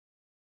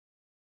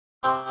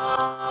Put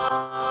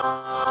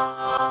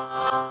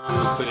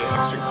an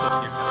extra clip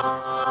in your head.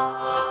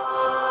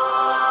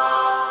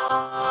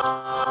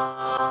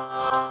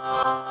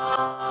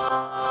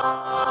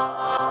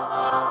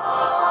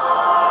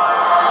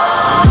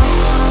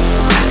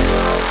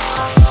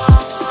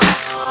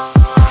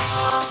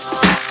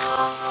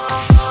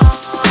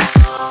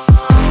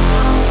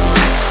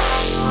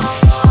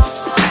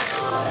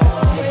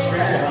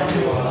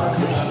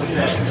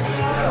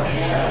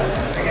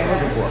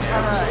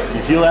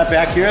 You feel that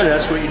back here?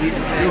 That's what you need to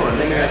be doing.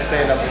 Then you're going to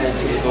stand up and go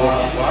to the door.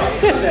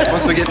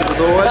 Once we get to the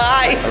door,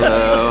 Hi.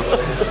 hello.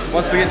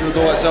 Once we get to the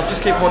door itself,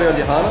 just keep holding on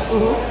your harness.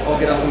 I'll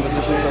get us in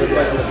position so we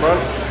face in the front.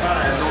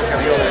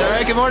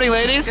 Alright, good morning,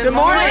 ladies. Good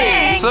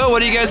morning. So,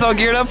 what are you guys all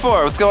geared up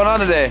for? What's going on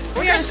today?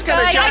 We are just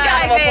gonna jump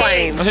out of a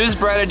plane. Well, whose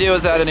bright idea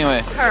was that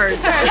anyway?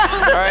 Hers.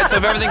 Alright, so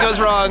if everything goes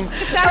wrong,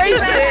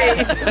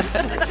 Tracy.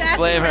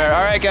 blame her.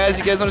 Alright, guys,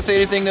 you guys want to say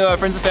anything to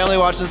friends and family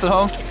watching this at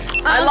home?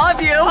 I love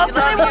you.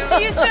 Hopefully we'll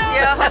see you soon.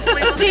 Yeah,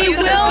 hopefully we'll see you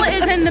soon. The will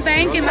is in the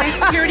bank in my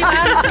security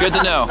box. Good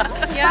to know.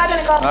 Yeah.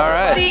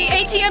 Alright. The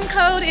ATM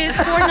code is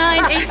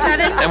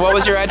 4987. And what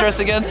was your address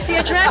again? The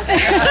address.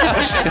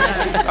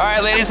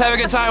 Alright, ladies, have a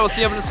good time. We'll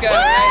see you up in the sky. Woo!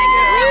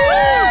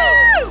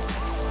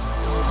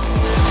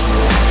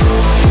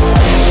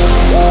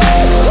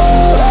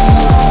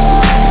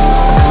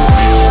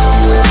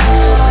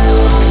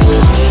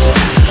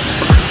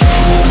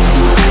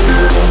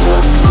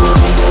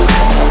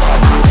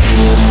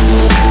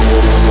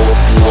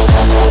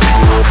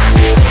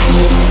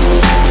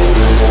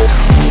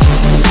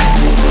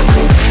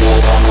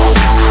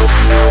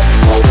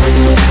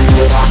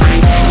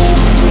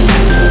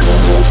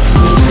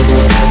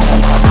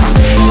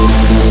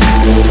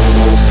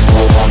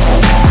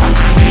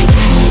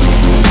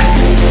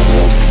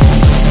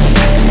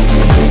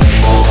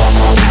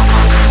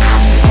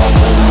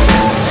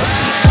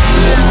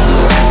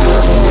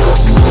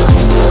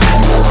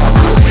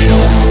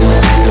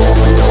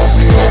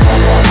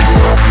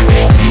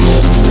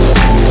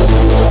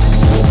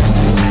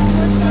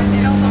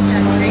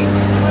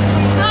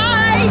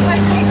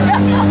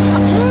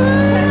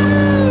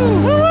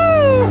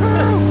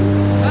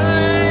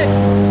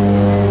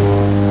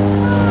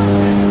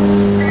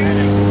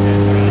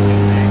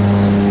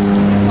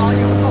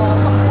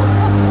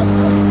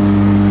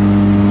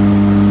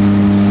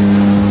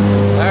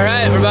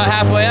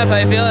 How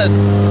you feeling?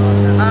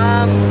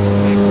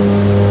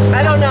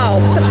 I don't know.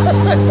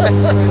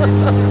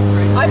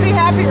 I'd be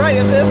happy right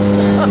at this.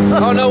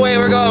 Oh, no way,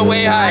 we're going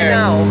way higher. I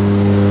know.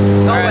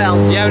 Oh, right.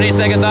 well. You have any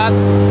second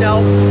thoughts?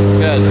 No.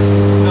 Good.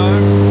 No.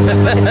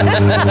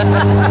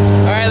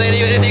 Alright,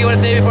 lady, anything you want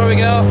to say before we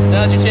go?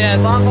 Now's your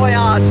chance. Bon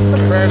voyage.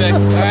 Perfect.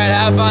 Alright,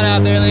 have fun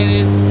out there,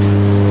 ladies.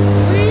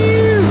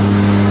 Woo.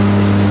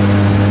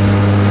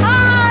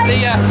 Hi.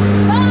 See ya.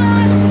 Bye.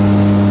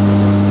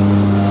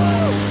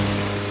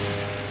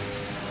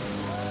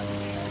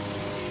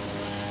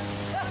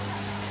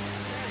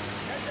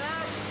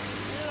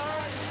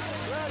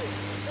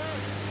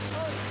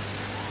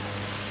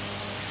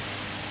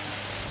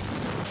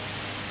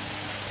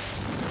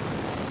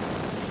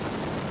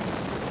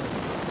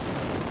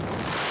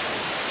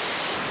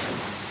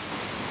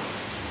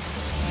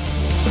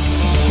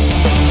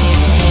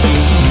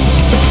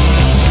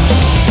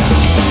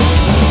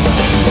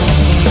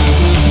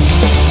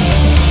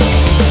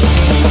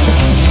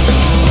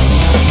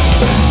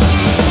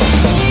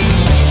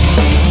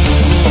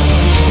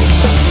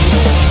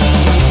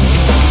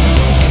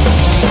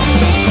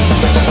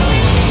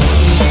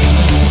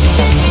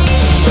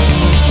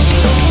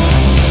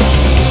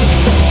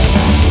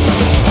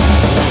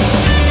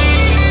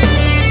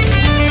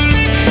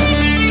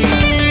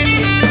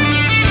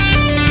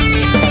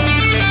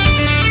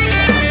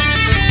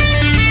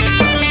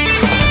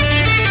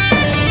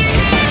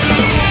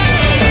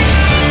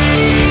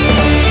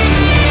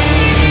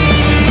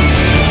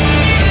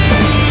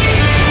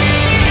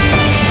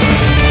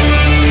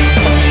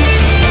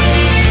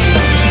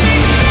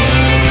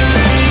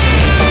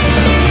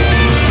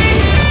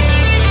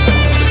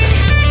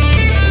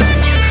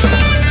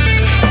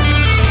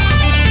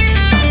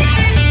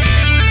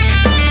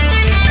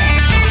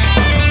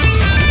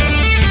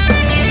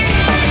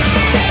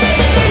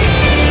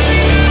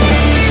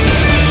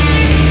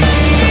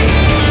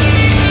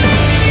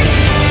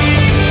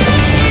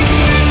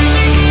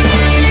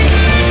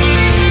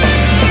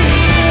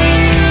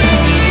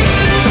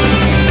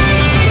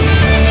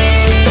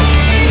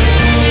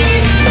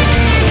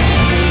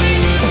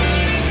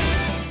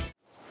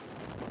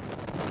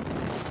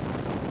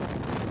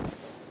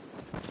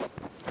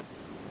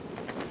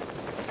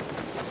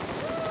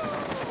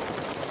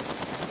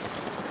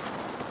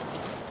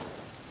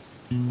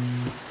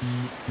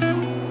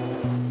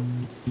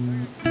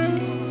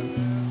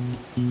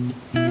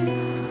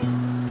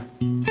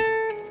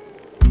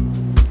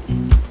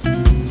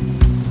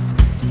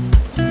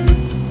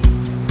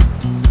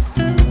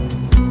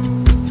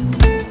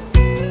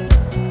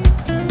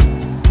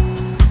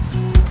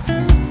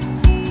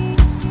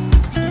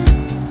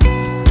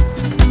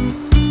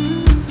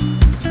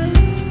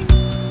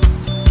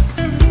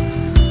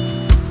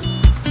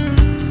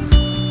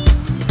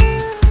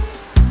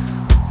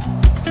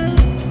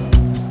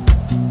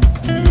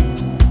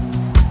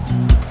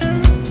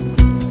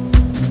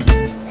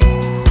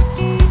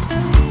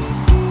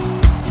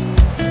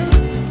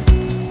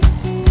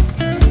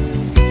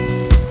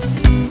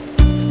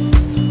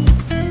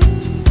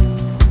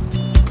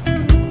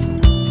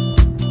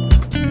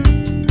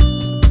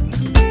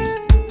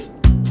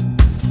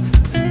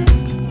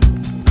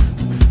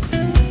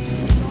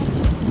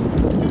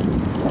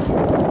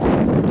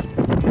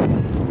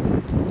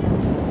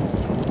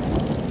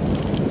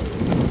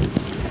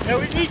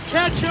 need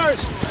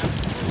catchers.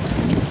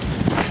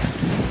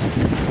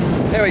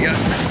 There we go.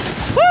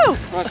 Woo!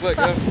 Nice work,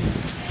 girl.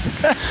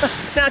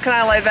 Now can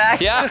I lay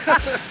back? Yeah.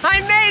 I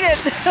made it!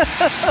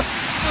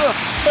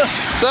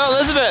 So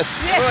Elizabeth,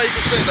 Well, you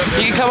can stand up there.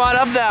 you can come on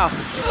up now.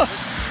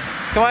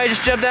 Come on, you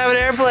just jumped out of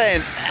an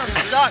airplane.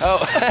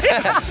 Oh.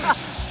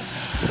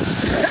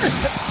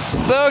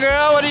 So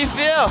girl, what do you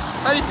feel?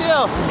 How do you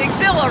feel?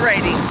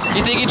 Exhilarating.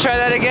 You think you'd try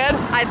that again?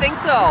 I think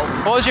so.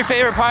 What was your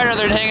favorite part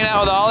other than hanging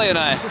out with Ollie and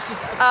I?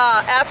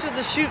 After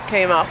the shoot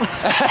came up.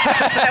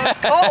 That was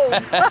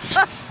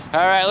cold. All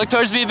right, look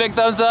towards me, big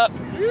thumbs up.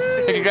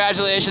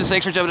 Congratulations,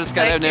 thanks for jumping to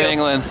Skydive Thank New you.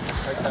 England.